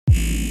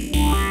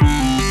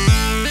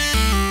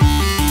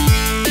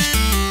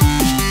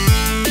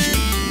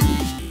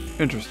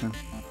Interesting.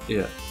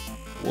 Yeah.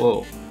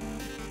 Whoa.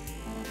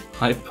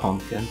 Hi,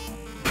 pumpkin.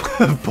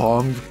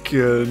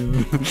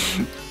 Pumpkin.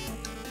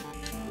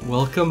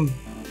 Welcome,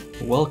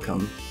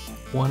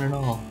 one and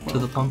all, to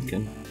the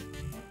pumpkin.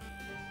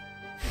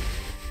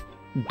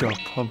 The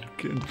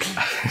pumpkin.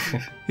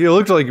 He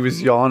looked like he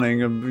was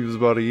yawning and he was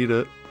about to eat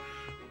it.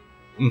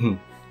 Mm-hmm.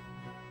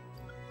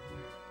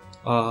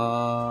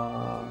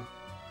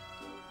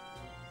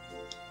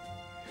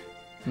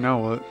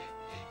 Now what?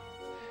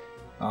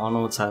 I don't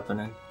know what's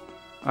happening.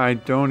 I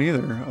don't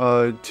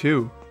either.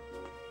 2.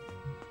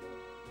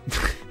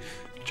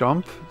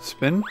 Jump,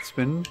 spin,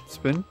 spin,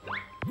 spin.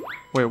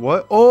 Wait,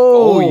 what?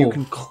 Oh, you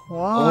can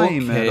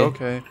climb it.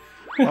 Okay.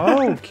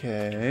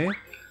 Okay.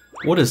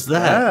 What is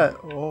that?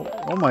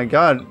 Oh my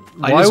god.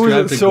 I Why just was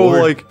grabbed it a so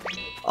gourd. like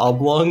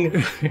oblong?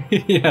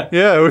 Yeah.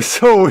 Yeah, it was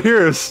so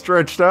weird, it was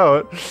stretched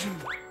out.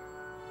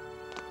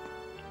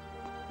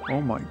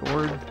 Oh my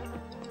god.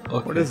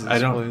 Okay. What is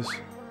this place?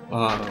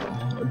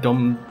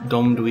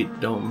 Dome dweet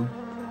dome.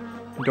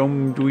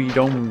 Dome dwee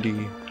dome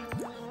dee.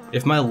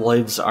 If my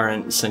lives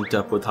aren't synced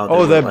up with how they Oh,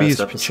 were that last bee's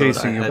episode,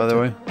 chasing you, by the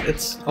way.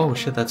 It's oh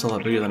shit, that's a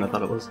lot bigger than I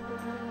thought it was.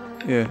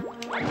 Yeah.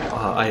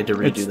 I had to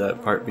redo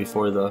that part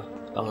before the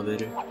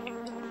elevator.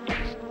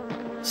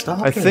 Stop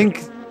I it. think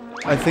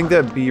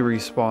that bee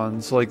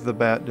respawns like the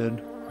bat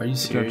did. Are you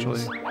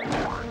serious?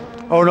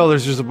 Oh no,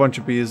 there's just a bunch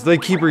of bees. They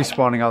keep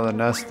respawning out of the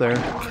nest there.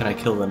 Can I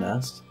kill the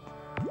nest?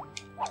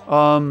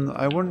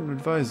 I wouldn't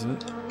advise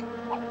it.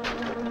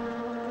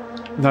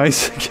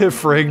 Nice, get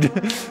frigged.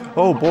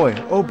 Oh boy,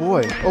 oh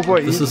boy, oh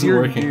boy. This isn't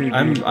working.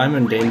 I'm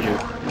in danger.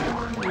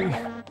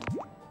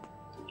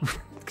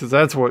 Because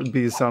that's what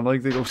bees sound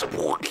like. They go.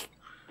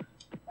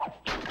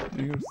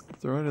 You go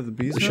throw it at the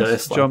bees. Should I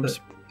slap Jumps.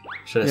 it?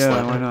 Should I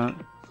slap why it? not?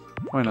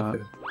 Why not?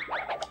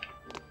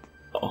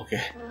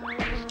 Okay.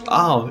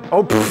 Ow!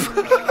 Oh.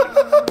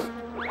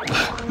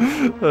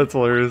 That's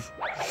hilarious.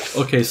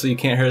 Okay, so you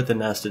can't hurt the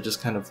nest. It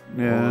just kind of.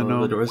 Yeah,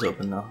 no. The door's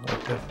open now.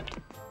 Okay.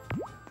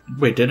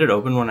 Wait, did it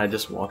open when I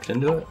just walked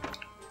into it?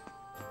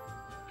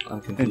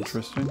 I'm confused.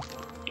 Interesting.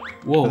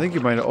 Whoa. I think you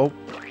might have. Oh.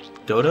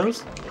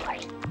 Dodos?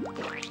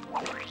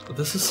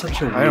 This is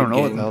such a weird I don't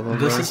know game. what the hell those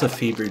This are. is a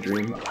fever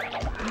dream.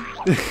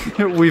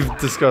 We've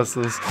discussed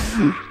this.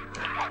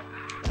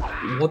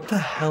 What the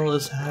hell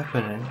is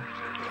happening?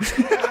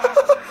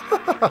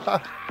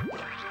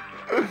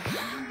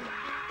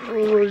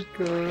 Oh my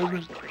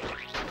god.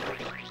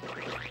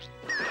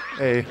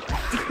 Hey.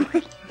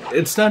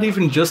 It's not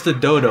even just a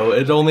dodo,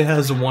 it only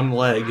has one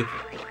leg.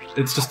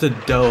 It's just a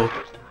doe.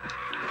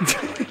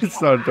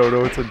 It's not a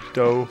dodo, it's a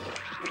doe.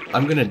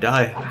 I'm gonna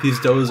die.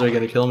 These does are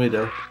gonna kill me,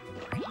 though.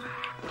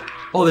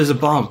 Oh, there's a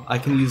bomb. I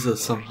can use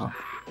this somehow.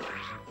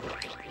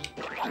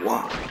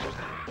 Wow.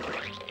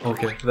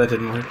 Okay, that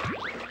didn't work.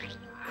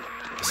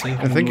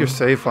 I think you're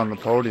safe on the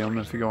podium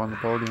if you go on the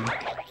podium.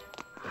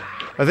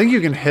 I think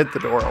you can hit the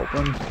door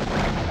open.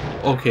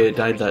 Okay, it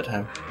died that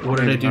time. What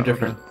did I do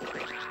different? Okay.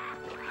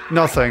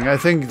 Nothing. I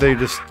think they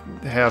just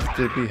have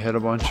to be hit a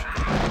bunch.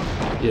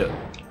 Yeah.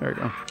 There you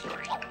go.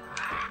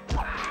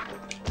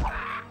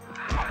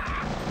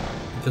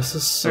 This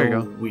is There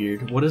you so go.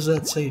 weird. What does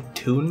that say?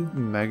 Tune?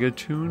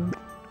 Megatune?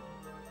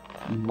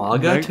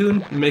 MAGA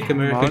tune? Make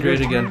America Maga Great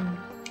tune? Again.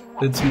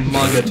 It's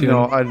MAGA tune.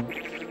 No,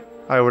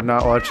 I would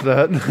not watch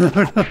that.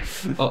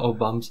 Uh-oh,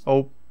 bombs.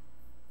 Oh.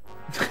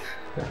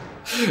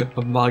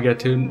 A MAGA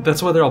tune.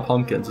 That's why they're all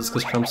pumpkins. It's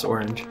because Trump's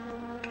orange.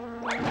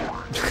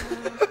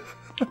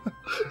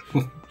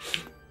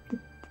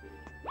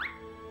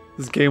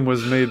 This game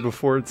was made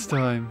before its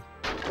time.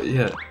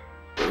 Yeah.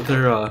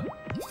 They're,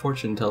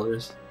 fortune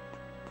tellers.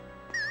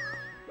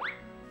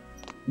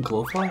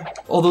 Glowfly?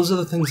 Oh, those are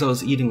the things I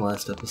was eating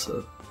last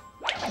episode.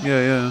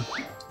 Yeah.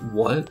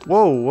 What?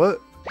 Whoa,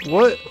 what?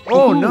 What?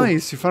 Oh, Ooh.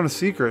 nice. You found a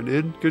secret,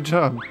 dude. Good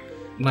job.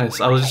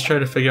 Nice. I was just trying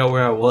to figure out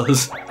where I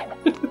was.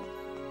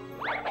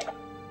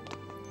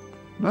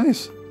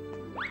 Nice.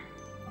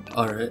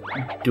 Alright.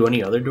 Do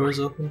any other doors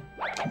open?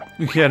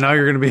 Yeah, now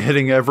you're going to be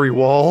hitting every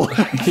wall.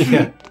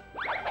 Yeah.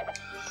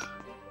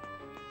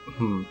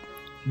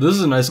 This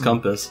is a nice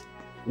compass.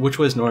 Which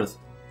way's north?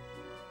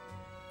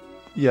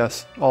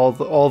 Yes, all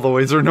the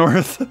ways are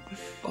north.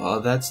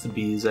 That's the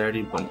bees. I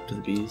already went to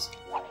the bees.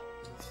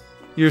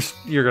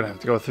 You're gonna have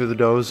to go through the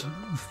does.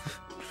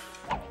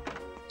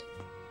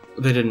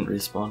 They didn't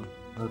respawn.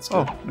 That's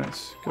good. Oh,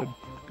 nice. Good.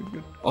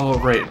 Oh,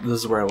 right. This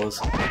is where I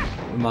was.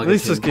 At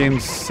least this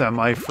game's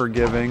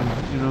semi-forgiving,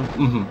 you know?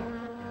 Mm-hmm.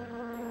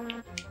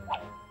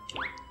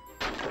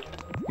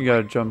 You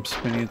gotta jump,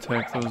 spinny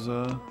attack those,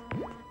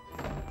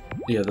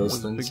 Yeah,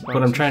 those things.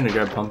 But I'm trying to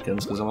grab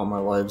pumpkins because I want my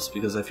lives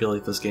because I feel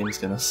like this game's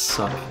gonna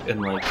suck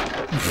in like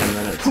 10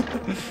 minutes.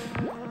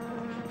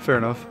 Fair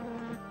enough.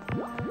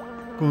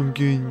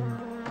 Pumpkin.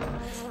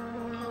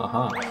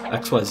 Haha.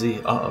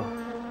 XYZ. Uh-oh.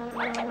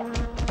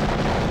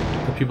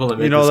 The people that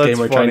made You know, this that's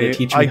game are trying to funny.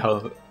 teach me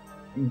how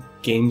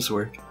games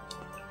work.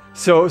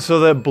 So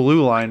that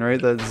blue line,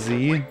 right? That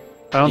Z?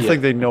 I don't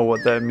think they know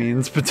what that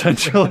means,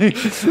 potentially.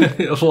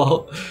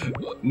 Well,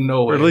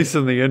 no way. Or at least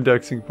in the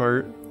indexing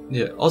part.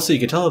 Yeah, also you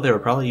could tell that they were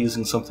probably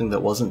using something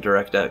that wasn't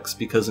DirectX,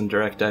 because in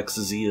DirectX,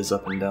 Z is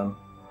up and down.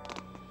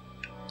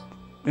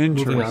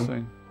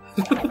 Interesting.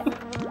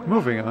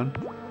 Moving on.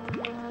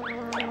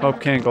 Oh,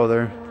 can't go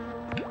there.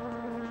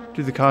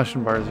 Dude, the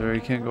caution bar's there.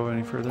 You can't go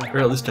any further. Or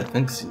at least I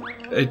think so.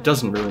 It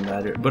doesn't really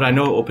matter. But I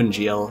know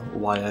OpenGL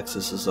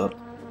y-axis is up.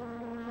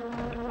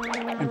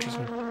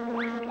 Interesting.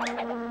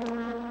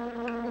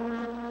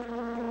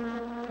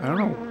 I don't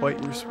know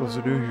what you're supposed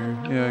to do here.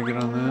 Yeah, get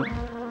on that.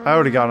 I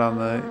already got on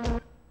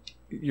the...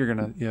 You're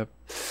gonna... Yep.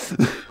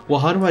 Well,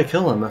 how do I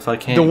kill him if I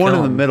can't The one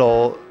kill in the him?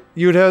 middle...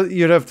 You'd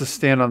have to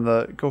stand on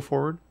the... Go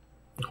forward.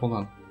 Hold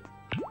on.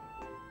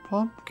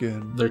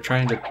 Pumpkin. They're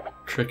trying to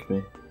trick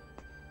me.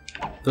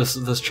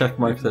 This check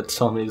mark that's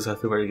telling me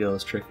exactly where to go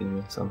is tricking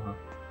me somehow.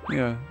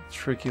 Yeah,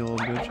 tricky little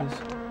bitches.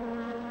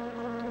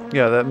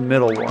 Yeah, that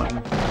middle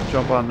one.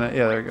 Jump on that.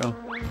 Yeah, there you go.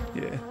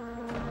 Yeah.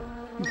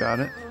 You got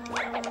it.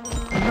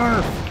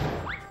 Nerf!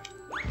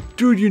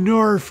 Dude, you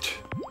nerfed!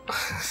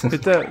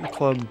 Hit that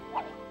club.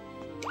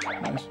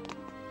 Nice.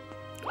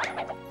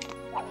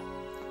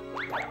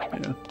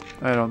 Yeah.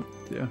 I don't...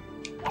 Yeah.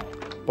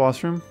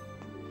 Boss room?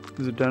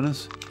 Is it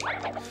Dennis?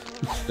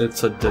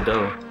 It's a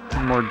dodo.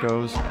 More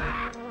does.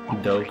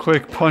 Doe.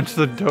 Quick, punch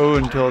the dough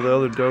until the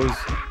other does.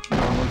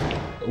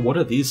 What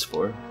are these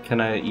for?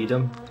 Can I eat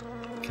them?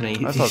 Can I eat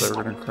these? I thought they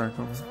were gonna crack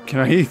them. Can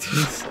I eat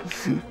these?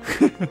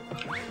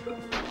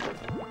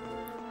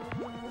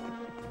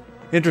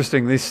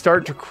 Interesting, they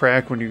start to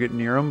crack when you get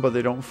near them, but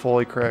they don't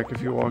fully crack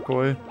if you walk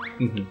away.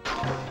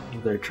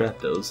 They're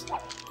trapdos.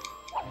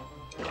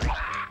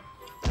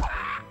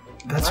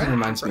 That's what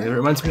reminds me. It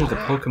reminds me of the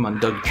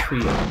Pokemon Doug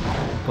Trio,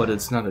 but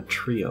it's not a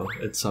trio.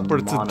 It's a But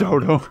it's mono. a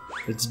dodo.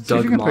 It's See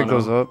if you can Dugmono. pick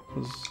those up,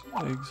 those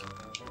eggs.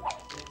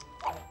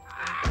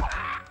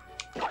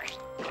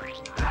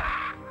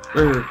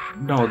 Or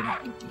no,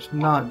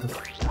 not the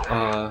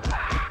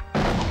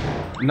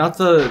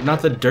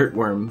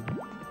dirtworm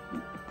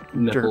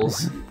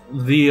nipples.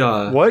 The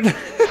What?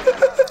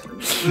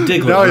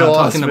 Diglett. Now you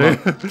lost me.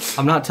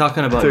 I'm not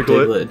talking about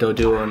Diglett,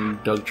 Doduo,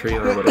 and Doug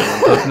Trio or whatever.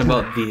 I'm talking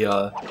about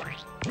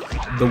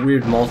the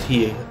weird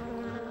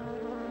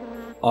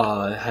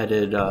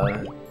multi-headed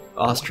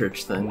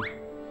ostrich thing.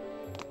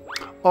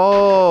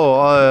 Oh,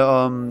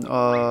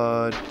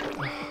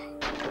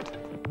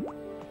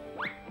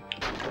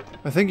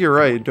 I think you're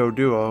right,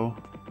 Doduo.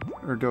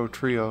 Or Do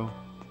Trio.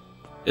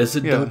 Is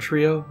it Do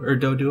Trio or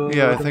Doduo?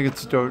 Yeah, I think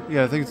it's Do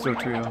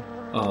Trio.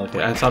 Oh,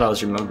 okay. I thought I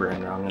was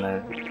remembering wrong,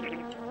 and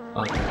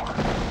okay.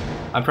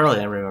 I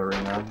probably am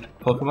remembering wrong.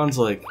 Pokemon's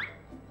like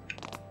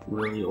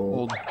really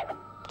old.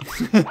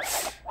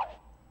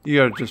 You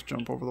gotta just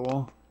jump over the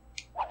wall.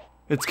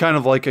 It's kind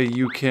of like a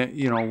you can't,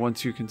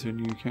 once you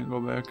continue, you can't go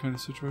back kind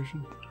of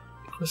situation.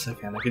 Of course I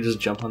can. I could just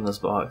jump on this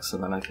box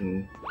and then I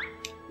can...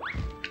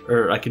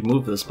 Or I could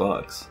move this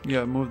box.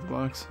 Yeah, move the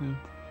box, yeah.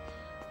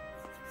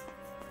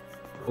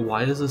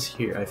 Why is this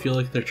here? I feel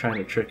like they're trying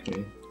to trick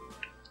me.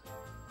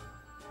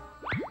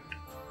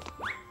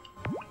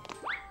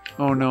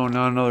 Oh no,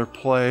 not another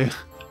play.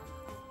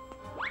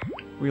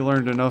 We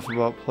learned enough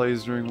about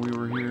plays during we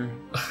were here.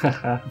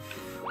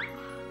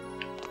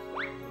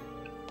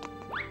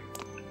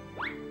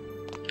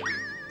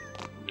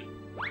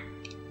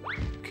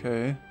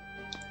 Okay.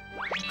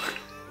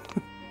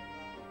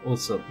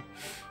 What's up?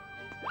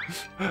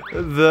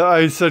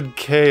 I said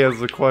K as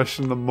the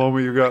question the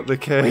moment you got the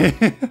K.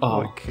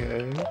 Oh.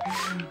 Okay.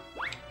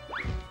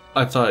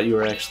 I thought you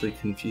were actually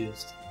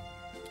confused.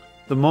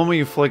 The moment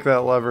you flick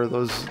that lever,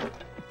 those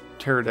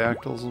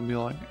pterodactyls will be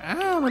like,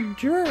 I'm a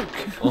jerk.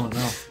 Oh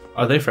no.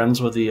 Are they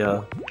friends with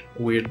the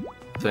weird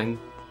thing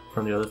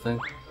from the other thing?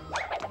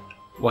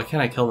 Why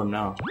can't I kill them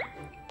now?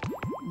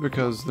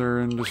 Because they're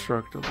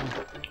indestructible.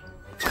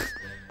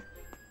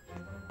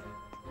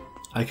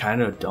 I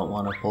kind of don't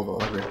want to pull the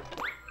lever.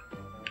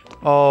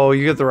 Oh,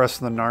 you get the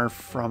rest of the Narf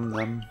from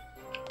them.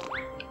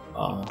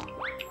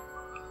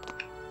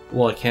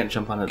 Well, I can't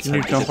jump on its head.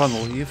 Can you jump on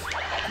the leaf?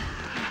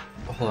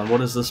 Hold on,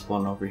 what does this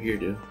one over here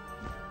do?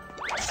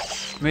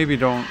 Maybe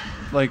don't.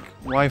 Like,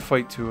 why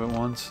fight 2 at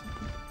once?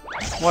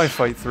 Why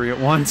fight 3 at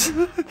once?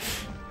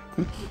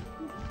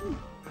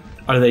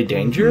 Are they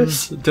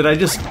dangerous? Did I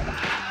just...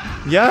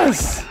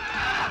 Yes!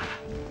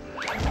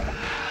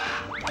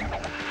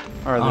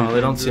 Oh, they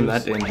don't seem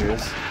that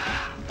dangerous.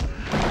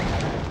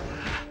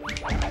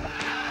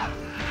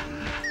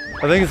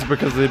 I think it's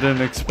because they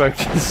didn't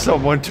expect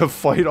someone to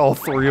fight all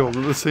 3 of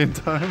them at the same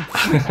time.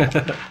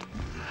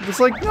 It's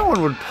like, no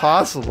one would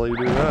possibly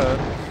do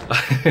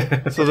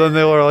that. So then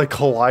they were like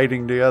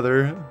colliding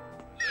together.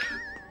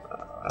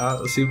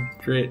 It seemed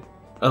great.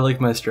 I like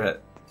my strat.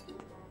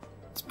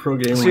 It's pro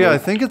gamer. So yeah, I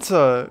think it's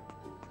a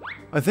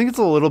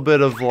little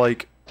bit of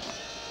like...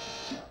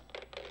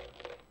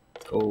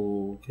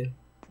 Okay.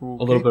 A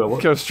little bit of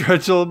what? Gotta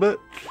stretch a little bit.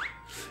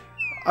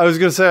 I was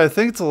gonna say, I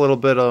think it's a little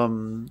bit,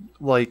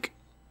 like...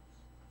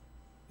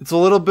 It's a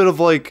little bit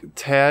of like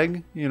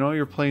tag,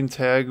 you're playing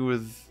tag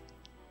with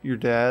your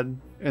dad,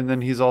 and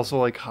then he's also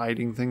like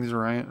hiding things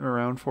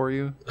around for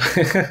you.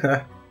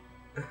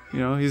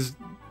 He's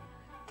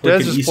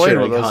Dad's an just Easter playing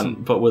egg with us.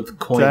 hunt, but with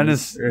coins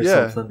Dennis, or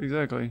yeah, something.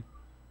 exactly.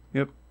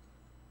 Yep.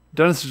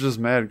 Dennis is just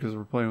mad because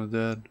we're playing with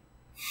Dad.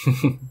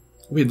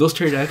 Wait, those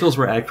pterodactyls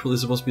were actually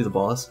supposed to be the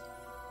boss?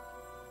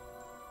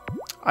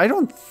 I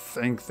don't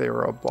think they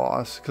were a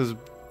boss because,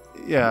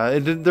 yeah,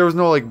 there was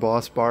no like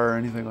boss bar or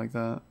anything like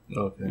that.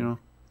 Okay. You know.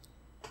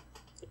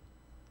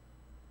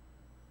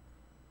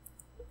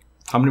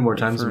 How many more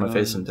times am I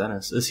facing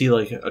Dennis? Is he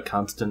like a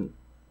constant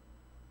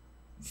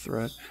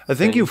threat? I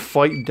think you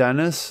fight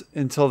Dennis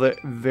until the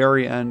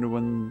very end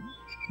when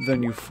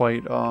then you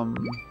fight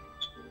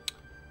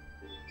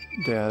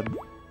Dad.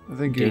 I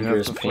think you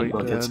dangerous have to paint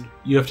fight buckets. Dad.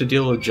 You have to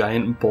deal with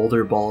giant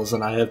boulder balls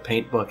and I have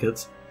paint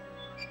buckets.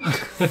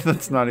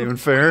 That's not even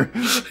fair.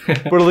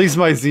 But at least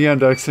my Z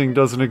indexing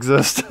doesn't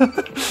exist.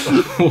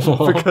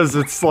 Because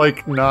it's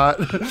like not.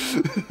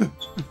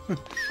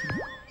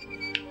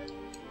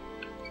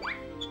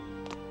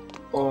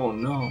 Oh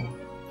no.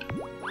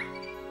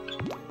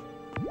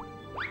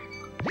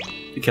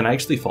 Can I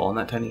actually fall in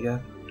that tiny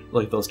gap?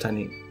 Like those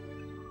tiny...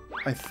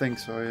 I think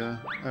so, yeah.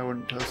 I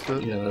wouldn't test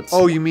it. Yeah, that's...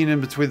 Oh, you mean in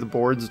between the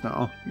boards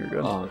now? You're good.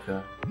 Oh,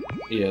 okay.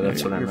 Yeah,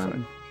 that's what I meant.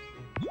 Fine.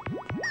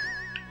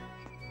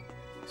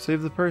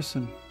 Save the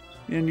person.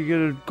 And you get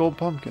a gold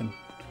pumpkin.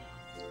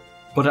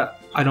 But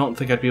I don't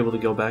think I'd be able to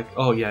go back.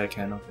 Oh, yeah, I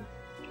can, okay.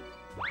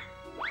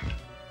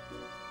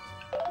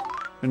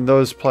 And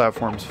those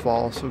platforms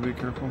fall, so be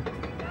careful.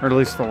 Or at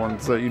least the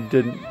ones that you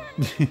didn't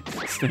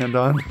stand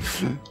on.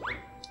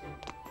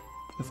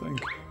 I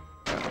think.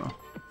 I don't know.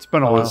 It's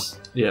been a while.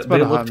 Yeah,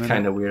 they looked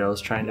kind of weird. I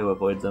was trying to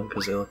avoid them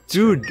because they looked...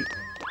 Dude,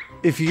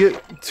 if you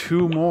get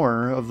 2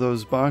 more of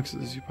those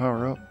boxes, you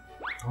power up.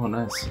 Oh,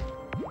 nice.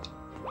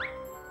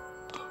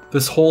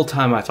 This whole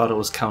time I thought it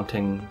was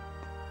counting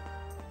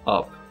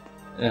up.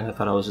 And I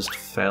thought I was just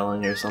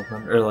failing or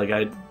something. Or like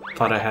I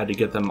thought I had to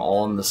get them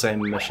all in the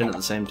same mission at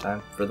the same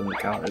time for them to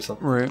count or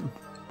something. Right.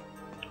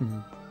 Mm-hmm.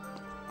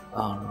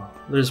 I don't know.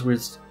 There's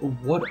weird...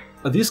 What?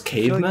 Are these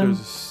cavemen? I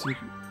feel like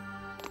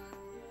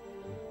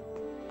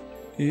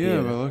yeah,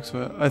 by the looks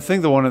of it. I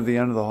think the one at the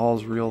end of the hall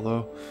is real,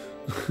 though.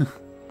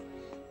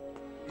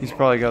 He's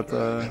probably got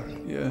the...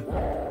 Yeah.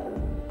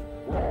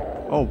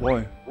 Oh,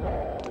 boy.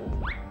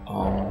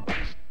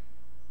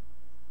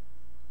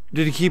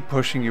 Did he keep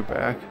pushing you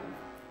back?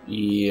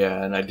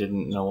 Yeah, and I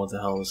didn't know what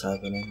the hell was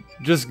happening.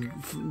 Just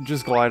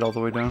glide all the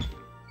way down.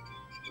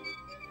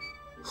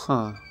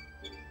 Huh.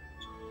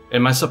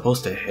 Am I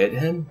supposed to hit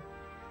him?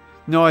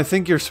 No, I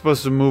think you're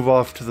supposed to move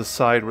off to the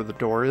side where the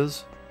door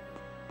is.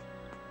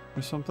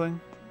 Or something.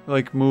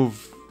 Like,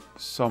 move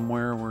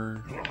somewhere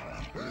where...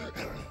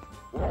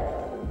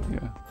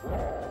 Yeah.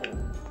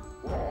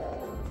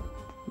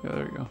 Yeah,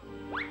 there you go.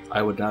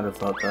 I would not have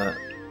thought that.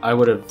 I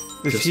would have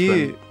Is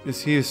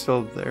he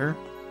still there?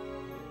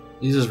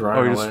 He's just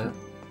running away.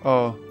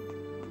 Oh,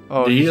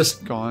 Did he he's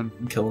just gone.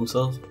 Kill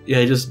himself? Yeah,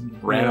 he just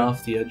ran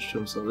off the edge to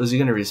himself. Is he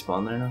gonna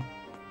respawn there now?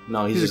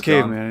 No, he's just a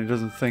caveman. He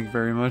doesn't think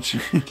very much.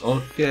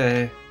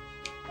 Okay.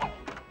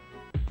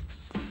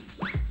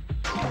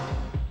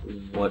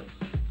 What?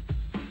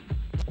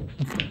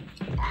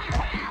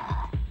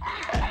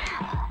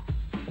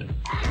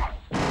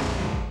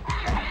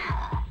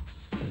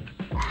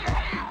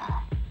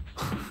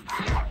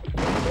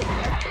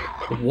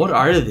 What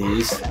are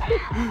these?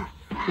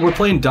 We're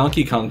playing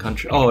Donkey Kong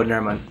Country. Oh,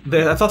 never mind.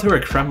 I thought they were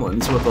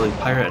Kremlins with like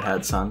pirate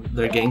hats on.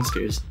 They're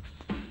gangsters.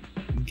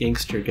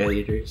 Gangster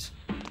gators.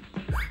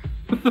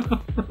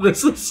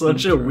 This is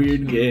such a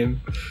weird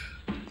game.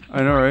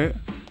 I know, right?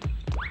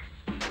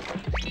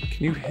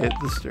 Can you hit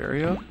the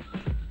stereo?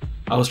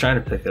 I was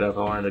trying to pick it up.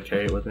 I wanted to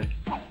carry it with me.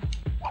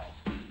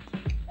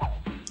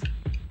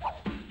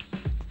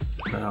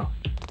 No.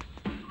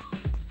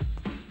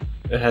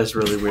 It has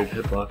really weird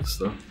hitbox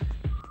though.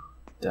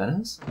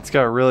 Dennis? It's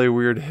got really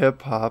weird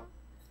hip hop.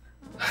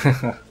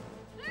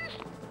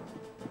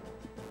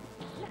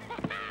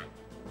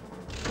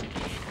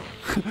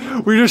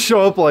 We just show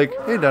up like,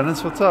 hey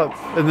Dennis, what's up?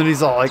 And then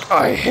he's all like,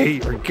 I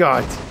hate your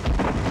gut.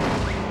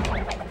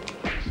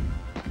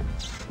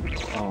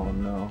 Oh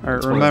no.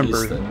 Alright,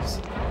 remember.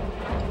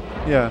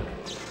 Yeah.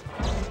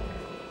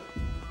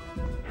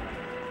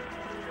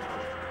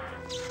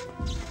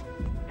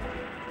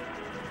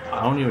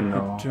 I don't even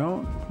know. I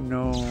don't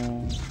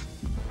know.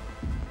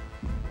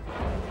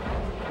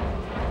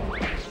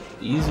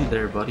 Easy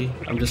there, buddy.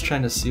 I'm just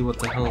trying to see what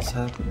the hell is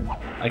happening.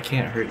 I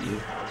can't hurt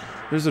you.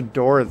 There's a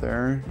door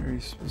there. Are you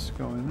supposed to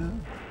go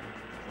in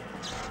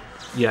it?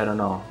 Yeah, I don't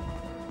know.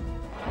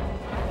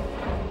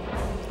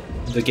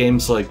 The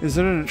game's like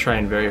Isn't it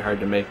trying very hard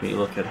to make me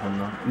look at him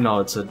though. No,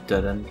 it's a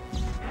dead end.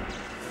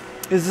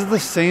 Is it the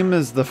same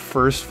as the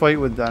first fight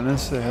with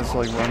Dennis? It has to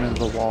like run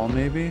into the wall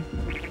maybe?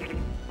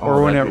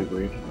 Or when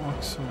it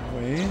walks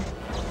away?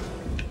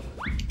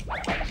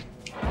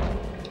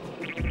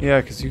 Yeah,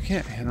 because you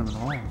can't hit him at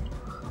all.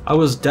 I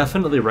was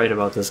definitely right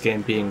about this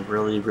game being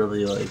really,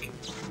 really like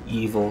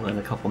evil in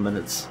a couple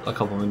minutes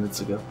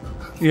ago.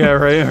 Yeah,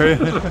 right.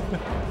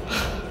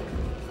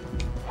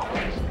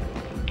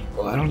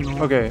 Well, I don't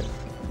know. Okay,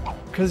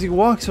 because he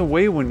walks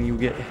away when you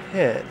get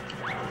hit.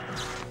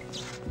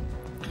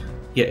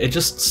 Yeah, it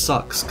just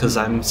sucks, because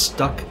I'm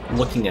stuck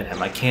looking at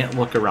him. I can't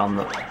look around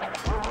the...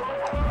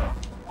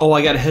 Oh,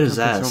 I gotta hit his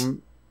ass. So...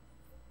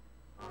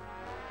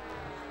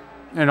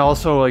 And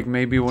also, like,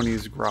 maybe when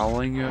he's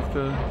growling, you have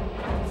to...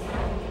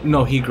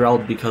 No, he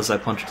growled because I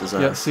punched his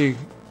ass. Yeah, see?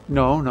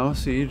 No,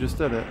 see, you just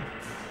did it.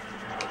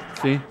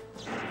 See?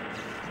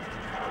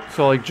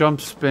 So, like, jump,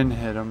 spin,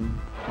 hit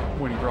him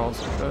when he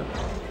growls like that.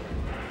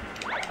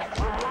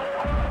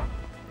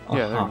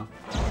 Yeah, there you go.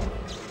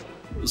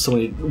 So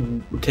he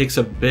takes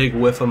a big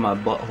whiff of my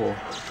butthole.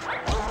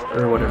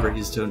 Or whatever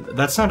he's doing.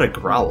 That's not a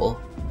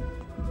growl.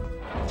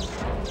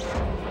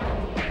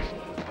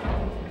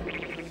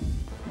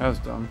 That was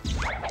dumb.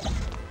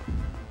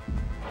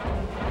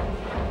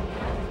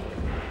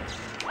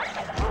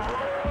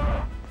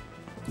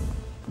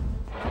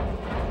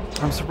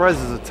 I'm surprised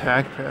his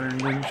attack pattern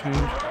didn't change.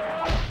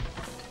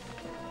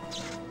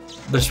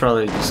 There's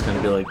probably just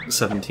gonna be like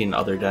 17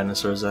 other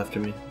dinosaurs after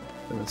me.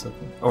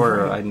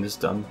 Or I'm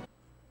just done.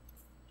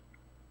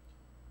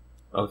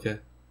 Okay.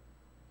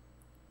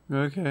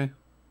 Okay.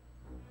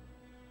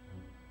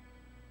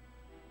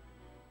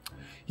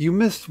 You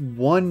missed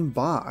one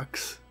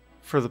box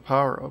for the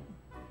power-up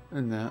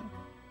in that.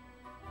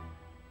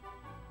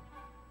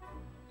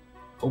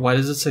 Why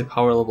does it say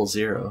power level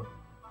 0?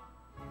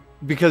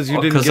 Because you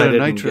didn't get a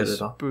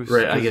nitrous get boost.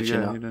 Right, I get you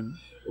now.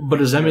 But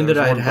does that mean that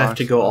I'd have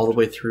to go all the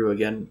way through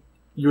again?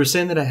 You were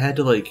saying that I had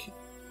to, like...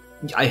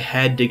 I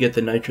had to get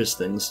the nitrous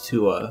things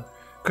to,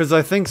 Because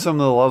I think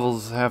some of the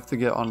levels have to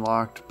get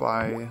unlocked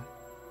by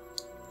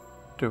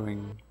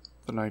doing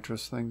the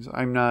nitrous things.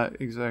 I'm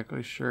not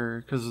exactly sure.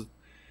 Because,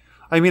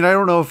 I mean, I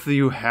don't know if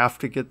you have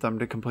to get them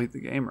to complete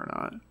the game or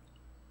not.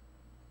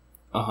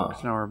 Uh-huh.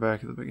 So now we're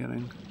back at the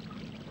beginning.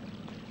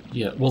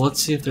 Yeah, well,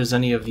 let's see if there's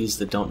any of these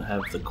that don't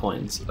have the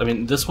coins. I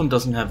mean, this one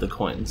doesn't have the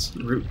coins.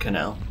 Root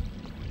Canal.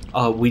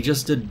 We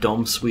just did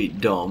Dome Sweet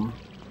Dome.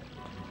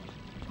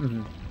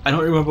 Mm-hmm. I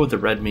don't remember what the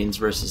red means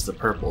versus the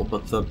purple,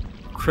 but the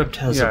crypt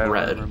has a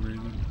red.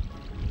 And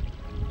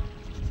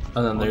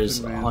then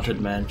there's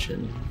Haunted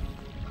Mansion,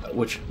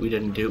 which we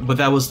didn't do. But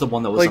that was the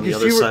one that was like, on the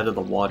other side of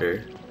the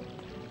water.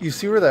 You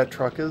see where that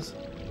truck is?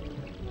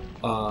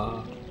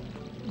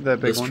 That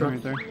big one truck?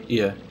 right there?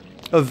 Yeah.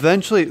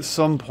 Eventually, at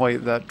some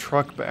point, that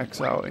truck backs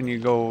out, and you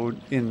go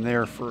in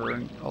there for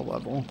a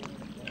level.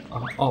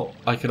 Oh,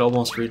 I could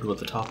almost read what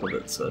the top of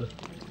it said.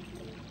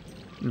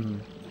 Mm-hmm.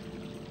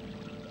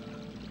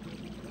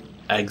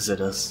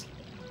 Exodus.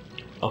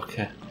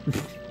 Okay.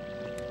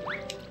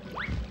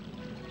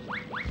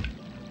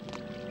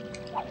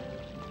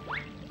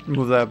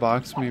 Move that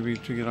box maybe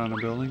to get on a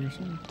building or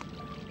something?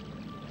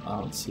 I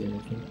don't see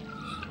anything.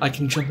 I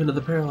can jump into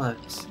the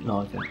parallax.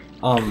 No, I can't.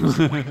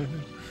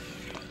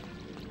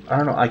 I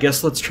don't know. I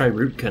guess let's try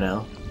Root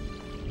Canal.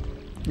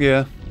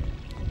 Yeah.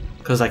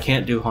 Because I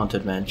can't do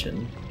Haunted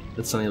Mansion.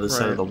 It's on the other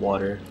side of the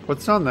water.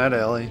 What's down that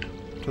alley?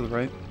 To the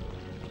right?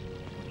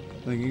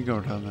 I think you go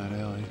down that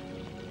alley.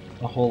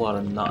 A whole lot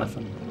of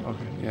nothing.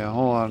 Okay, yeah, a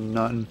whole lot of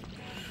nothing.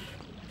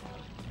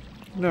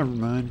 Never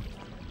mind.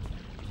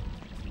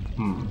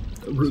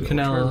 Root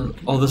Canal.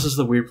 Oh, this is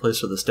the weird place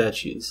for the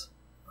statues.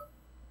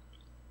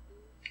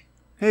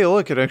 Hey,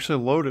 look, it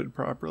actually loaded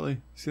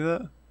properly. See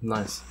that?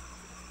 Nice.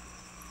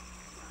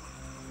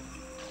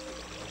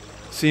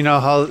 See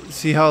how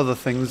the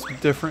thing's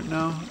different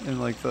now?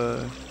 And like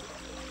the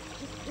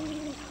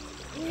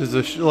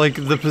position, like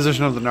the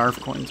position of the Narf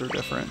coins are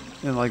different,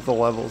 and like the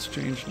levels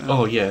changed now.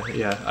 Oh yeah,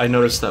 yeah. I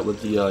noticed that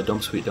with the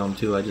Dome Sweet Dome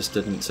too. I just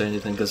didn't say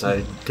anything because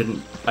I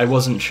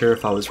wasn't sure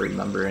if I was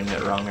remembering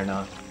it wrong or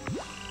not.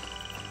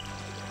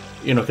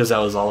 You know, because that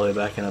was all the way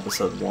back in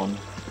episode 1.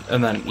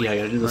 And then, yeah, I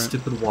gotta do the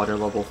stupid water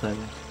level thing.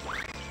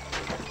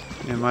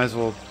 Yeah, might as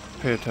well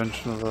pay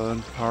attention to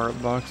the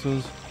power-up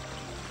boxes.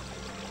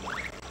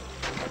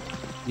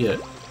 Yeah.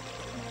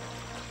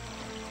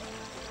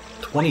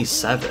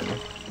 27?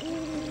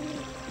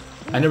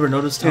 I never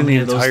noticed how many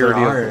of those there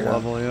are. Of the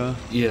level, yeah.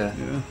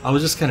 Yeah. I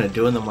was just kind of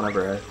doing them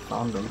whenever I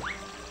found them.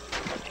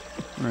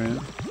 Right.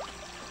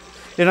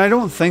 And I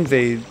don't think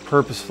they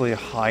purposefully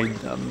hide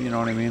them, you know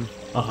what I mean?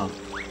 Uh-huh.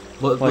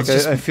 Like,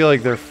 I feel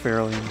like they're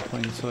fairly in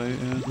plain sight,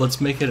 yeah. Let's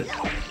make it...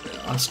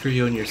 I'll screw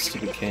you and your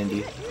stupid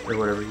candy. Or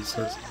whatever he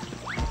says.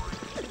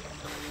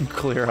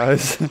 Clear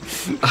eyes. Get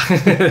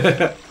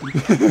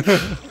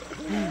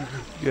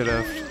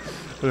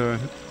effed. Anyway.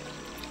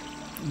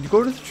 You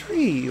go to the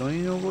tree. Why do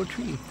you know go to the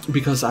tree?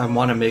 Because I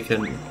want to make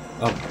an...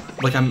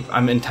 like,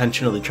 I'm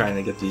intentionally trying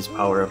to get these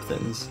power-up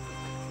things.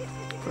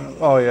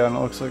 Oh, yeah, and it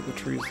looks like the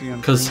tree's the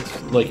entrance.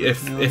 Because, like,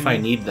 if I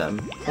need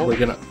them, we're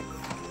gonna...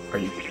 Are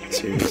you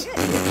serious?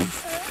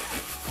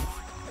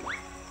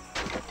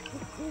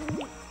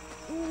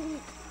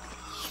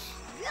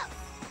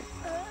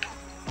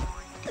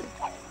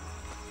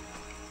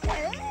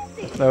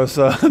 That was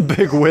a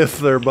big whiff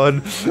there,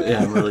 bud.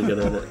 Yeah, I'm really good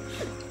at it.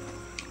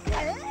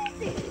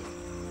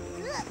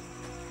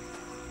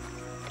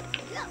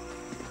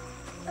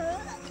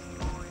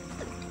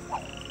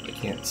 I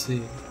can't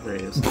see. There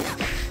he is.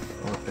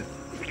 Okay.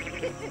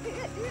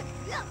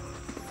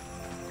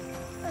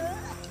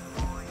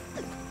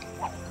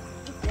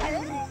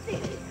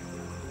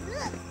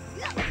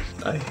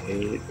 I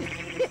hate.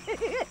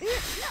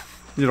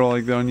 You don't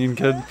like the Onion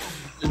Kid?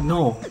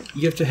 No,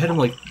 you have to hit him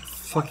like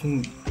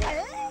fucking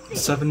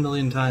 7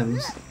 million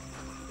times.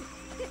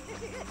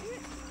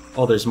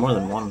 Oh, there's more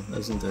than one,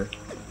 isn't there?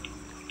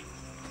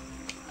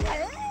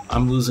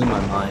 I'm losing my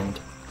mind.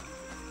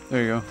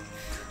 There you go.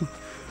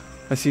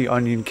 I see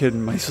Onion Kid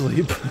in my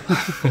sleep.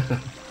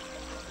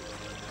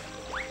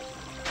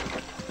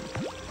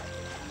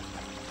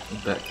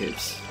 Bat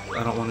caves.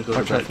 I don't want to go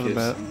Watch to out bat for the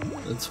caves.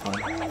 bat. It's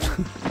fine.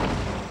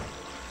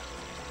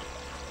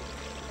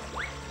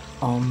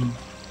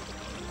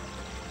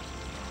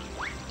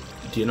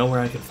 Do you know where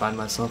I can find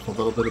myself a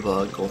little bit of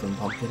a golden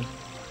pumpkin?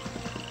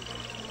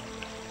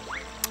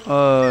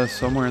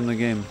 Somewhere in the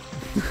game.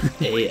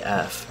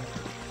 AF.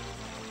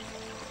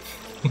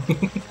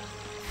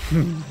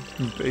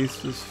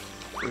 Base is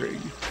frig.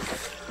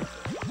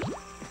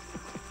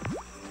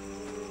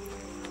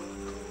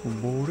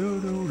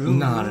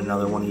 Not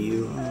another one of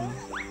you.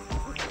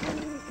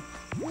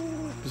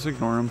 Just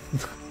ignore him.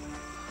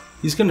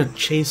 He's gonna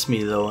chase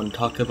me though and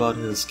talk about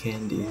his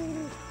candy.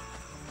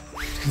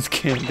 His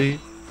candy?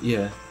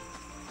 Yeah.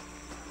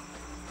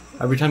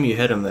 Every time you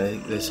hit him,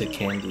 they say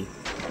candy.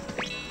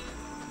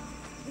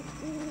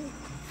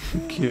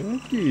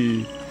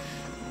 Candy.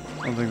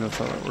 I don't think that's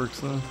how that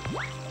works though.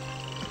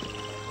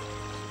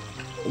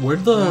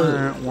 Where'd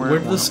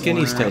the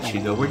skinny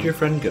statue go? Where'd your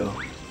friend go?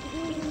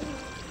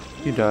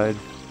 He died.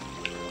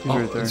 He's Oh,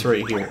 right there. it's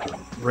right here.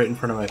 Right in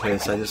front of my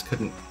face. I just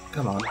couldn't...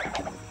 Come on.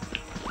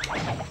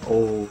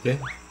 Okay.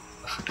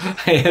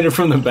 I hit it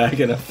from the back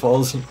and it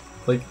falls,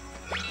 like...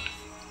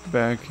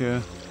 Back,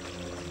 yeah.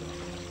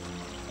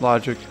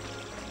 Logic.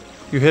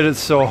 You hit it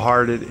so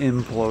hard it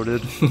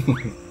imploded.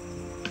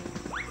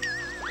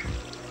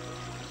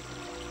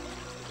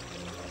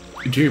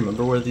 Do you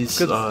remember where these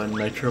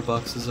nitro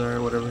boxes are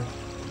or whatever?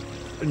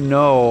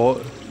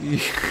 No.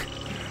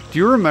 Do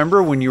you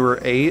remember when you were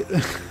 8?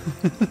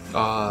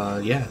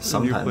 Yeah, sometimes.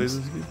 When you played this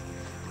game?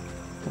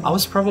 I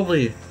was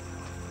probably...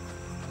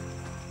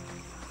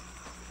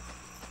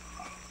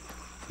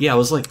 Yeah, I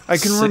was like I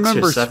can 6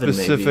 remember or 7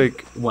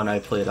 specific... maybe when I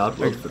played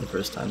Outworld for the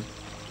first time.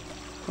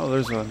 Oh,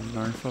 there's a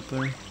Narf up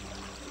there.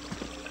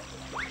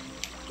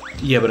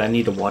 Yeah, but I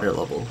need a water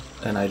level,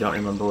 and I don't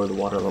remember where the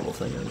water level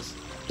thing is.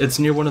 It's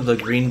near one of the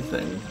green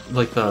thing,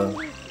 like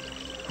the...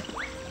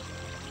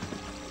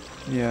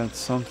 Yeah, it's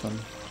something.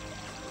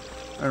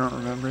 I don't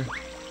remember.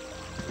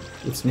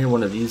 It's near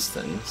one of these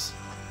things,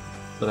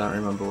 but I don't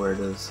remember where it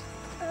is.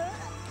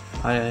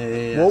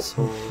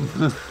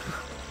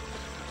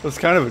 That's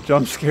kind of a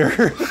jump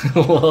scare.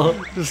 Well,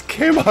 Just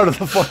came out of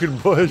the fucking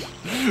bush.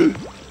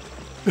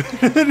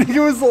 And he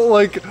was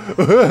like,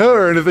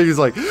 or anything. He's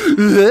like,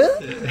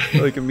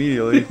 like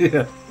immediately.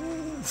 yeah.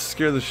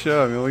 Scare the shit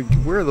out of me.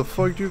 Like, where the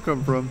fuck did you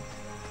come from?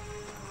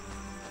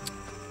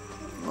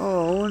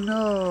 Oh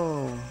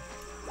no.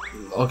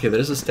 Okay,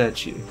 there's a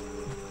statue.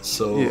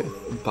 So, Yeah.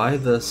 by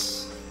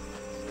this...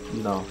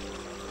 No.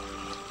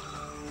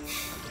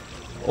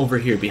 Over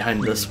here,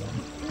 behind this one.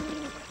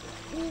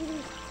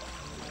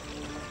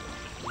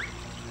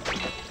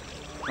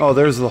 Oh,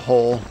 there's the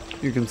hole.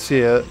 You can see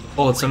it.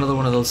 Oh, it's another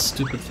one of those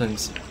stupid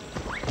things.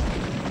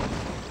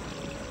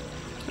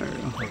 There you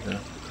go. Okay.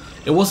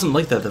 It wasn't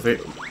like that the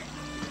very...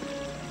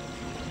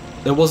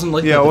 It wasn't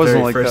like that Yeah, it the wasn't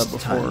very like first that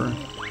before. time.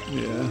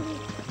 Yeah.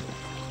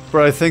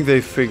 But I think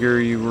they figure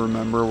you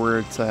remember where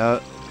it's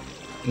at.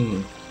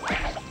 Mm.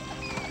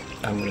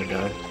 I'm gonna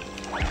die.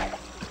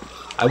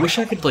 I wish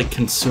I could, like,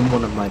 consume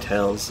one of my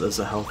tails as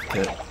a health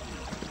kit.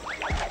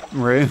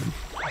 Right?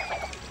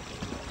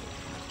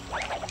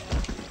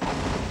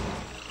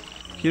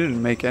 He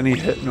didn't make any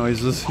hit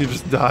noises, he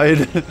just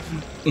died.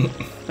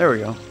 There we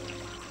go.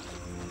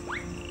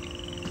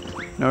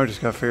 Now we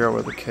just gotta figure out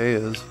where the K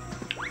is.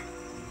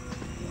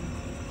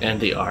 And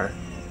the R.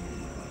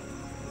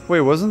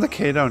 Wait, wasn't the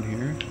K down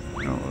here?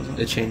 No, it wasn't.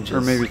 It changes.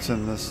 Or maybe it's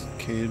in this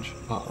cage.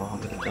 Uh-oh,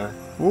 I'm gonna die.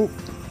 Whoop.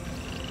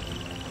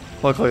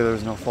 Luckily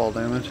there's no fall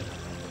damage.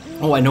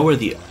 Oh, I know where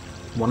the...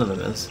 one of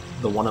them is.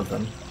 The one of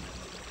them.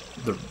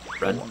 The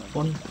red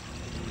one?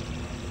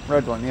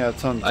 Red one, yeah,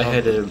 it's on the I top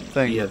had to...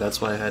 thing. Yeah,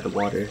 that's why I had to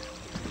water.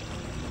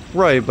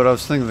 Right, but I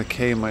was thinking the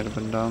K might have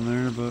been down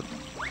there, but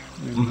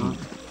maybe not.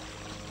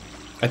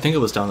 I think it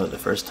was down there the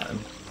first time.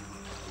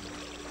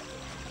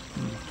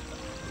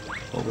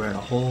 But we're in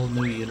a whole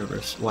new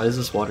universe. Why is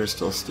this water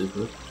still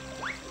stupid?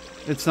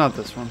 It's not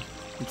this one.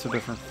 It's a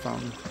different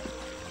fountain.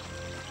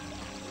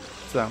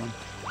 It's that one,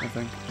 I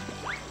think.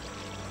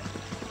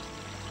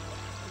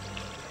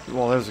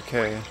 Well, there's a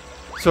K.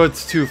 So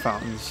it's 2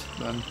 fountains,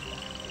 then.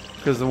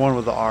 Because the one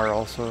with the R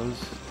also is...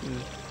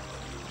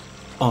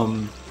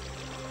 Yeah.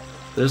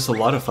 There's a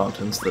lot of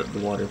fountains that the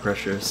water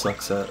pressure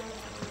sucks at.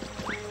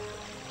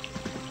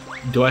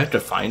 Do I have to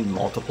find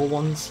multiple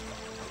ones?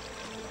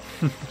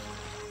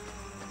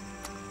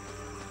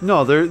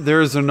 No,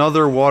 there's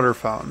another water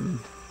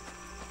fountain.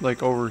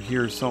 Like over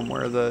here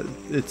somewhere that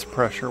its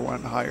pressure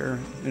went higher.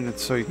 And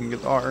it's so you can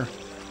get the R.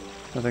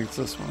 I think it's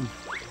this one.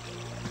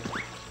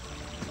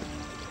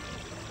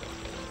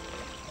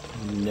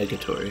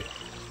 Negatory.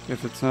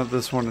 If it's not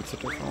this one, it's a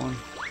different one.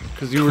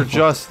 Because you were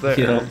just there.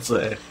 You don't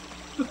say.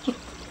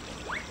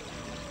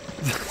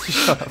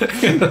 Shut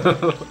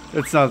up.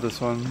 It's not this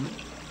one.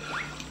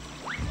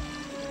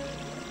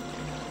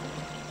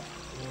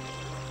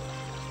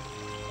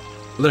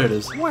 There it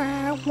is. Okay,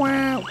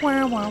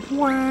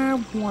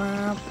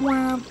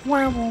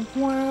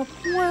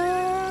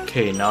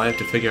 now I have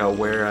to figure out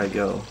where I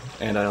go.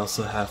 And I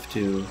also have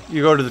to...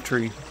 You go to the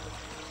tree.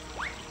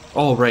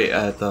 Oh, right,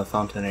 at the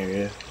fountain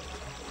area.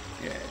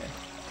 Yeah.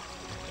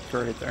 It's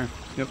right there.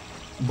 Yep.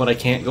 But I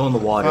can't go in the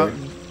water.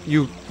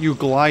 You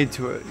glide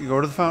to it. You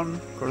go to the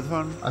fountain. Go to the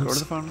fountain. I'm go to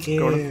the fountain.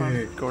 scared. Go to the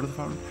fountain. Go to the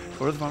fountain.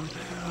 Go to the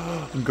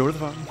fountain. Go to the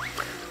fountain.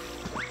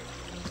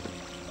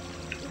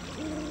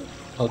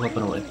 I'll up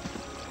and away.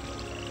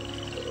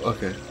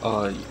 Okay.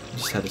 You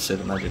just had to say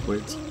the magic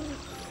words.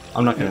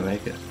 I'm not gonna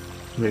make it.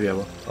 Maybe I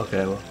will.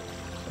 Okay, I will.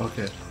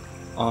 Okay.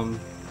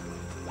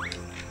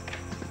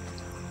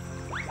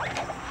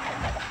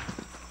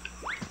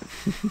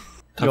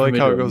 You like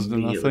how it goes to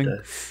nothing?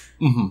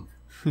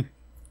 Mm-hmm.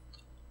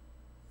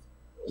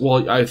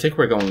 Well, I think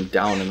we're going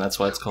down, and that's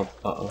why it's called.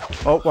 Uh-oh.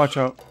 Oh, watch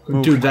out!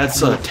 Move. Dude,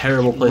 that's a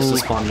terrible place to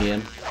spawn me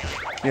in.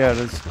 Yeah, it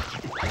is.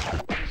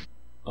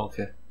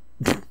 Okay.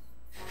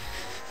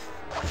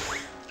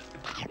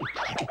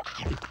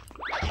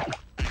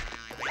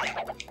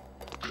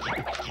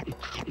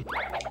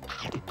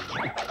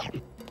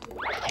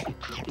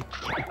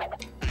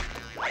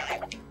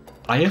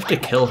 I have to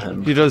kill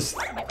him. He does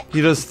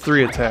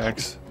 3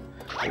 attacks.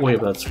 Wait,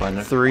 but that's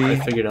fine. 3. I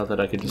figured out that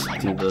I could just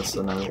do this,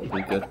 and then it would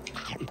be good.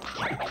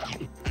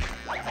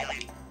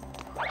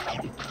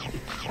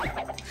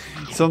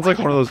 Sounds like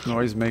one of those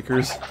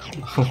noisemakers.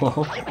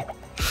 Well,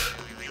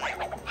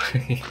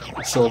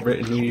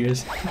 celebrating New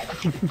Year's.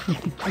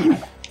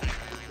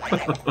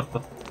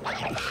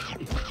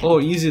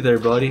 Oh, easy there,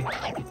 buddy.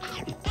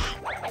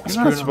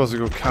 You're not supposed to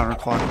go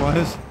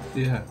counterclockwise.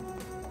 Yeah.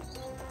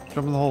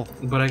 Jump in the hole.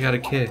 But I got a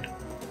kid.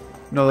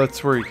 No,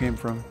 that's where you came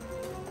from.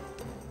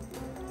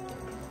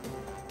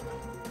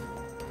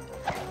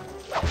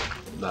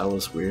 That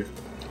was weird.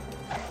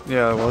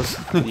 Yeah, it was.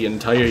 The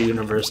entire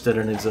universe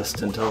didn't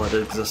exist until it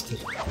existed.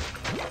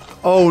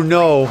 Oh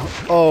no!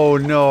 Oh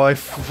no, I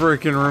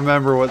freaking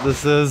remember what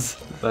this is.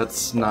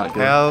 That's not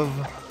good. Have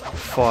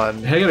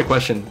fun. Hey, I got a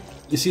question.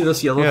 You see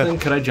this yellow thing?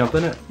 Could I jump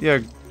in it? Yeah,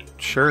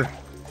 sure.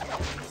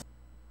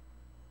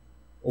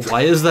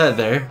 Why is that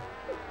there?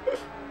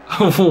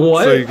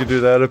 What? So you could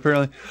do that,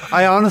 apparently.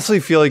 I honestly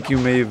feel like you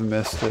may have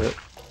missed it.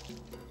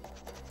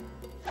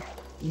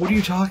 What are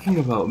you talking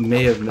about?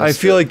 May have missed it. I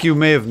feel like you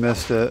may have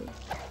missed it.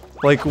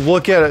 Like,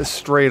 look at it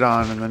straight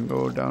on and then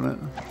go down it.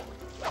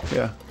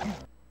 Yeah.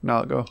 Now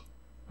let go.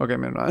 Okay,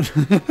 maybe not.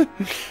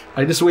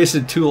 I just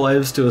wasted 2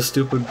 lives to a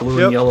stupid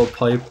blue and yellow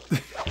pipe.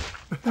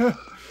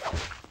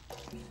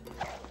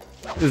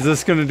 Is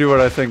this gonna do what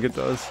I think it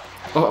does?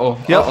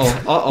 Uh-oh. Yep.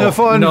 Uh-oh. Uh-oh. Have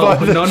fun, no,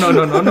 bud. no, no,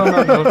 no, no, no,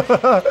 no, no.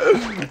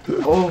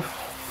 Oh.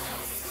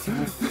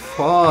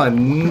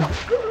 Fun.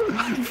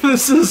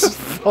 This is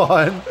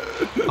fun.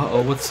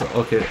 Uh-oh, what's...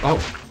 Okay. Oh.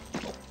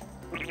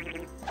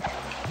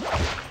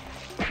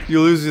 You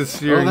lose your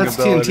steering that's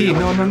ability. TNT.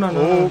 No, no, no, no.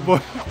 Oh, boy.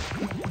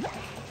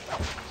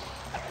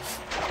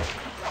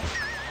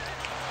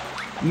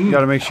 You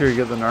gotta make sure you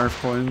get the Narf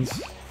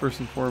coins, first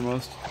and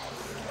foremost.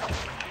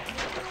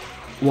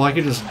 Well, I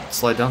could just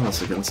slide down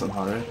this again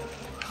somehow, right?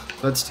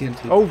 That's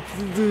TNT. Oh,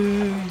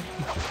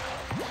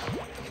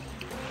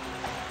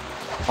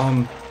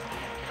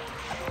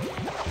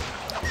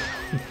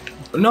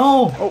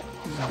 No! Oh.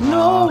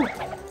 No!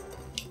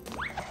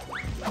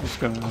 I'm just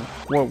gonna...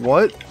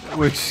 What?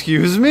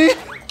 Excuse me?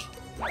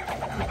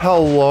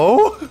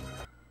 Hello?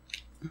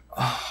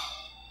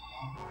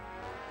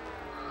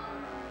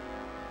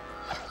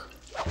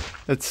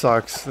 It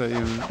sucks that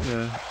you...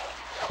 Yeah.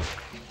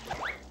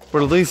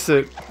 But at least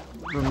it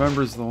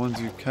remembers the ones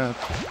you kept.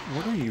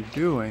 What are you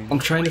doing? I'm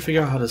trying to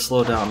figure out how to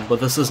slow down, but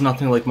this is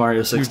nothing like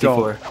Mario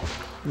 64.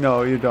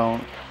 No, you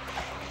don't.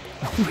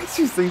 What makes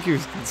you think you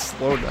can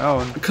slow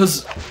down?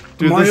 Because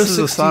dude, Mario this is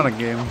a Sonic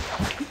game.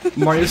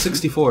 Mario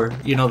 64,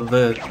 you know,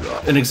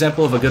 an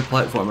example of a good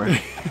platformer.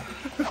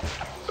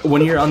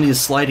 When you're on these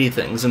slidey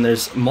things, and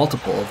there's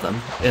multiple of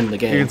them in the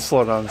game. You can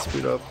slow down and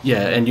speed up.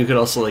 Yeah, and you could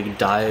also like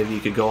dive. You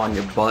could go on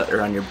your butt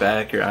or on your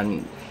back or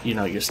on, you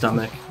know, your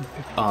stomach.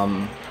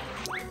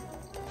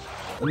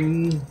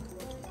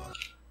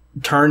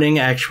 Turning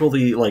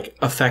actually like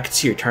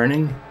affects your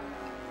turning.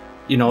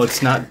 You know,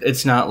 it's not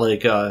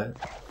like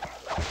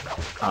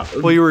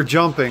well, you were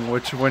jumping,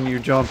 which when you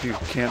jump, you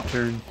can't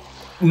turn.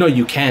 No,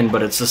 you can,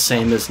 but it's the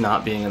same as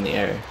not being in the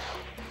air.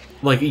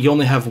 Like, you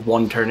only have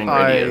one turning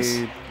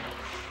radius.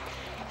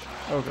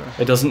 Okay.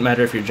 It doesn't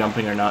matter if you're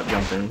jumping or not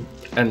jumping,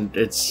 and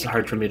it's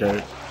hard for me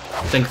to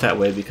think that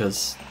way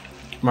because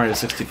Mario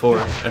 64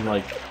 and,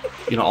 like,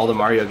 you know, all the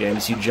Mario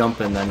games, you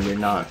jump and then you're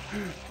not.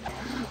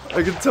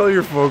 I can tell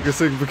you're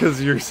focusing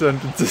because your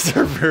sentences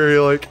are very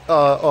like,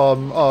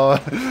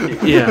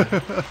 Yeah.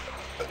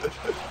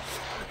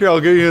 Here, I'll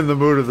get you in the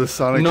mood of the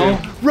Sonic game.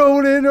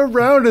 Rolling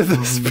around at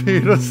the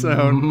speed of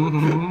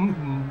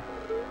sound.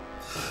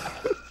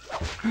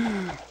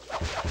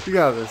 You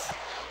got this.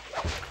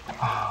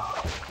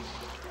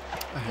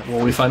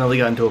 Well, we finally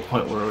got into a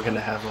point where we're gonna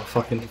have a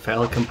fucking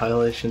file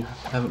compilation,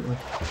 haven't we?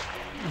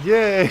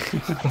 Yay!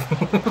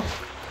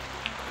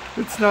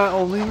 It's not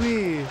only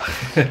me.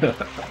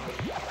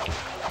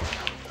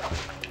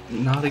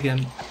 Not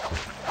again.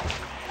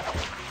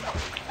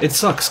 It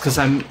sucks because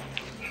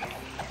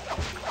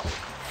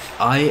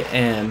I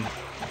am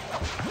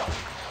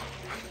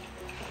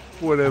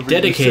Whatever.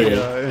 dedicated You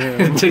say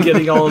I am. to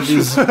getting all of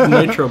these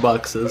nitro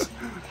boxes.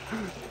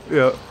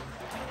 Yeah.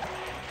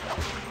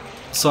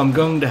 So I'm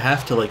going to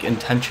have to like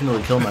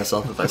intentionally kill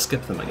myself if I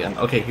skip them again.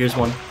 Okay, here's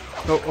one.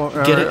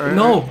 Get it? Right,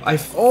 no, right. I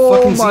Oh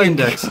fucking my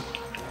Z-index.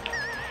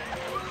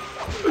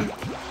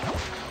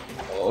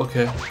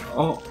 Okay.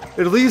 Oh.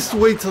 At least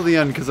wait till the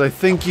end, because I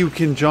think you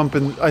can jump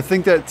in. I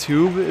think that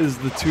tube is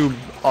the tube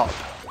up.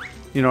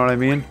 You know what I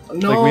mean?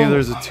 No. Like maybe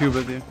there's a tube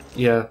at the end.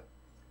 Yeah.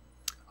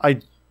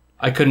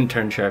 I couldn't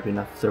turn sharp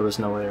enough. There was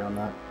no way around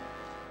that.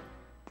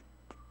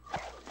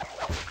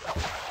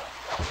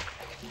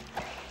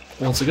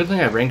 Well, it's a good thing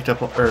I ranked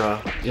up,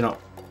 or, you know,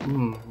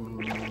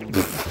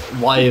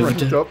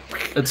 lived. Ranked up.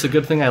 It's a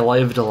good thing I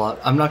lived a lot.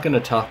 I'm not gonna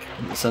talk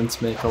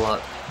sense make a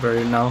lot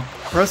right now.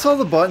 Press all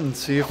the buttons,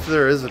 see if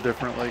there is a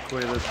different like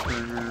way to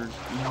turn or...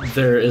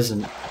 There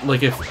isn't.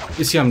 Like, if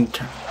you see,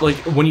 like,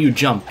 when you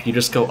jump, you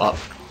just go up.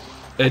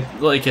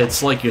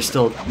 It's like you're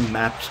still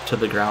mapped to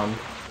the ground.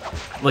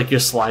 Like, your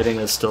sliding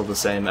is still the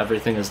same,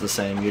 everything is the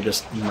same, you're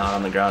just not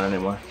on the ground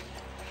anymore.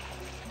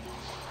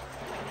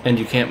 And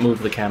you can't move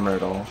the camera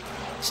at all.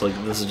 So, like,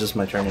 this is just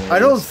my turning radius. I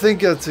don't think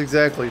that's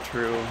exactly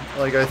true.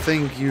 Like, I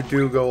think you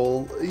do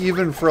go,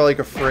 even for like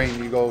a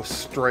frame, you go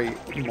straight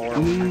more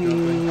when you're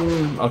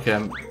jumping.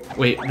 Okay,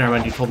 wait, never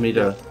mind, you told me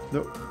to...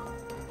 Nope.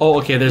 Oh,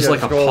 okay, there's Yeah,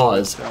 like a scroll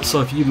pause. down. So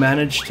if you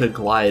manage to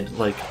glide,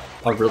 like,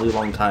 a really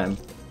long time,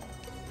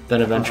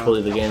 then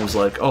eventually the game's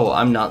like, oh,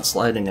 I'm not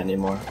sliding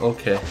anymore.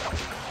 Okay.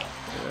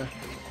 Yeah.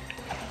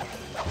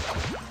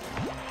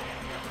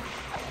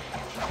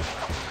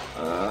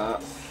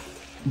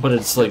 But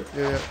it's like,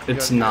 Yeah,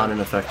 it's not an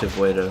effective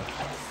way to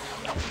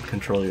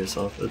control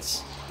yourself.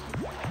 It's...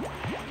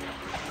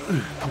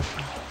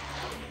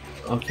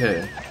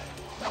 Okay.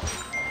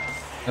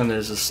 And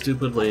there's a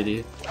stupid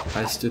lady.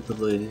 Hi, stupid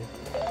lady.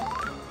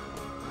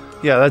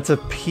 Yeah, that's a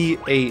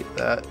P8,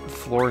 that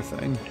floor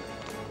thing.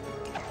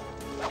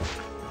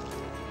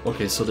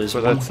 Okay, so there's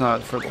But one, that's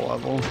not for the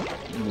level.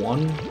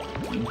 one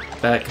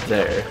back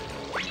there.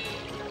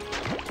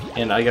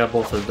 And I got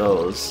both of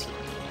those.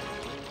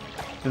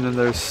 And then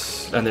there's...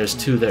 And there's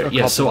two there. A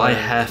Yeah, so couple I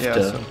there. have Yeah,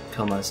 to so-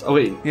 kill myself. Oh,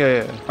 wait.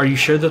 Yeah, yeah. Are you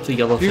sure that the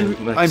yellow You,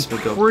 thing I'm makes me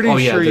go... pretty oh,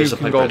 yeah, sure you there's a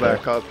can pipe go right there.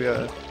 back up,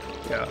 yeah.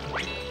 Yeah.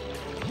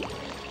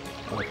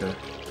 Okay.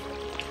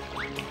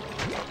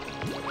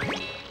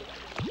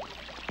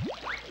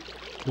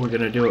 We're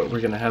gonna do it.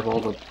 We're gonna have all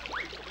the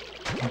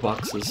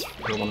boxes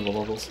for one of the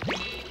levels.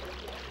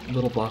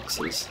 Little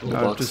boxes.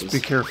 Little boxes. Just be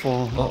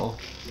careful. Uh-oh.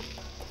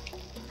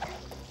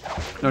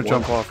 No, What?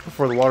 jump off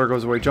before the water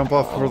goes away. Jump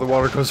off before the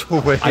water goes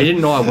away. I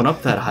didn't know I went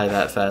up that high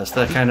that fast.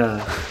 That kinda...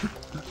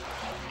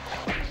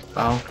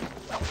 Wow.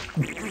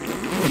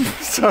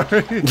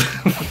 Sorry.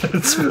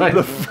 That's fine.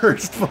 The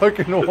first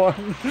fucking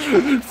one.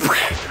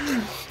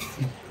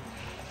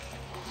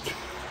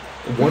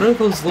 What are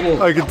those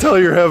little... I can tell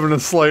you're having a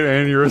slight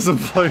aneurysm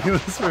playing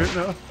this right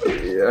now.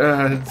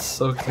 Yeah,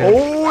 it's okay.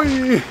 Oh,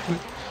 yeah.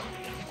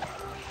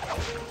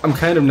 I'm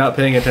kind of not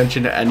paying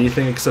attention to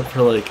anything except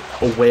for, like,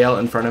 way out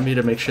in front of me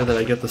to make sure that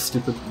I get the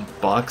stupid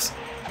box.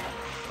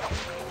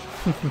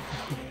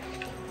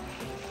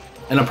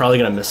 And I'm probably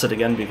gonna miss it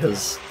again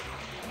because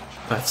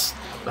that's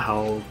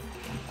how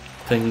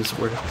things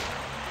work.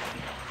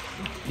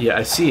 Yeah,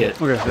 I see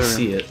it. Okay, I there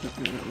see it.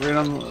 Right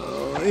on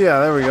the, yeah,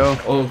 there we go.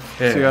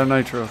 Okay. So you got a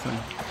nitro thing.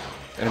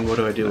 And what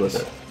do I do with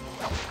it?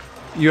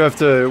 You have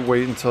to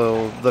wait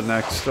until the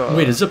next...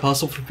 Wait, is it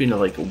possible for me to,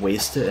 like,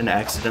 waste it and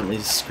accidentally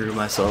screw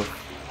myself?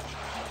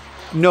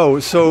 No,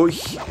 so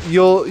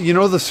you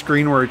know the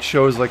screen where it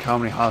shows like how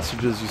many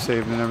hostages you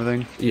saved and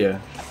everything? Yeah.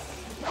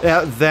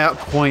 At that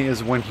point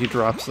is when he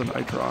drops the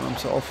nitro on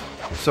himself.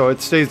 So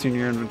it stays in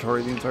your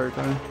inventory the entire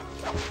time.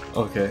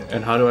 Okay,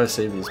 and how do I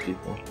save these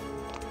people?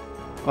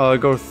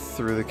 Go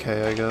through the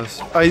K, I guess.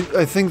 I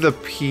think the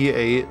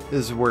P8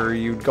 is where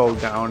you go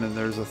down and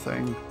there's a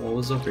thing. What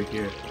was over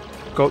here?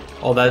 Go.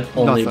 Oh, that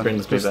only Nothing,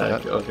 brings me just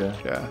back. that. Okay.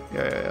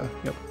 Yeah.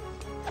 Yep.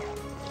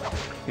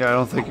 Yeah, I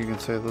don't think you can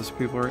save those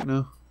people right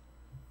now.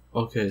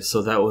 Okay,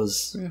 so that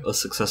was a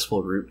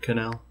successful root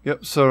canal.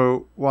 Yep.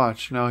 So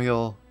watch now.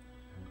 He'll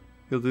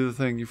do the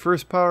thing. You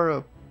first power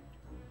up.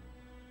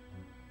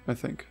 I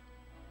think.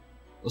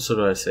 So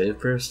do I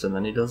save first and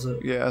then he does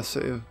it? Yeah.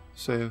 Save.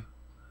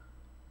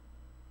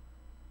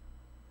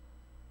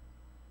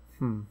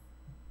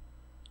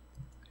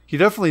 He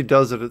definitely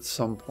does it at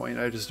some point.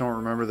 I just don't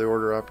remember the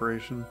order of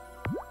operation.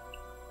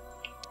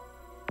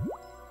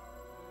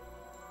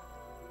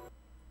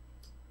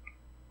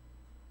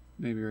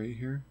 Maybe right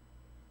here.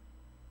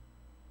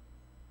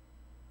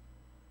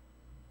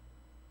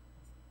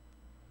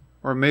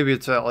 Or maybe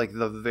it's at like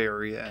the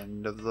very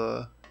end of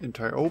the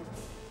entire... Oh!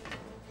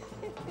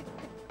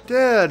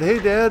 Dad! Hey,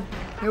 Dad!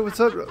 Hey, what's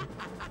up?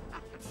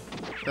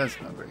 That's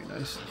not very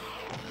nice.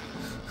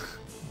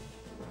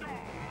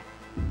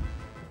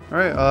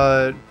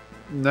 Alright,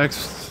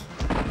 next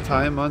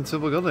time on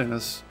Simple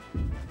Goodliness,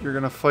 you're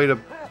gonna fight a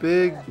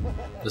big...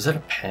 Was that a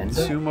panda?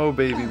 Sumo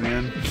baby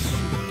man.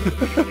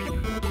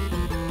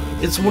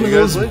 It's one of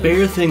those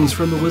bear things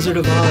from The Wizard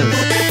of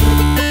Oz.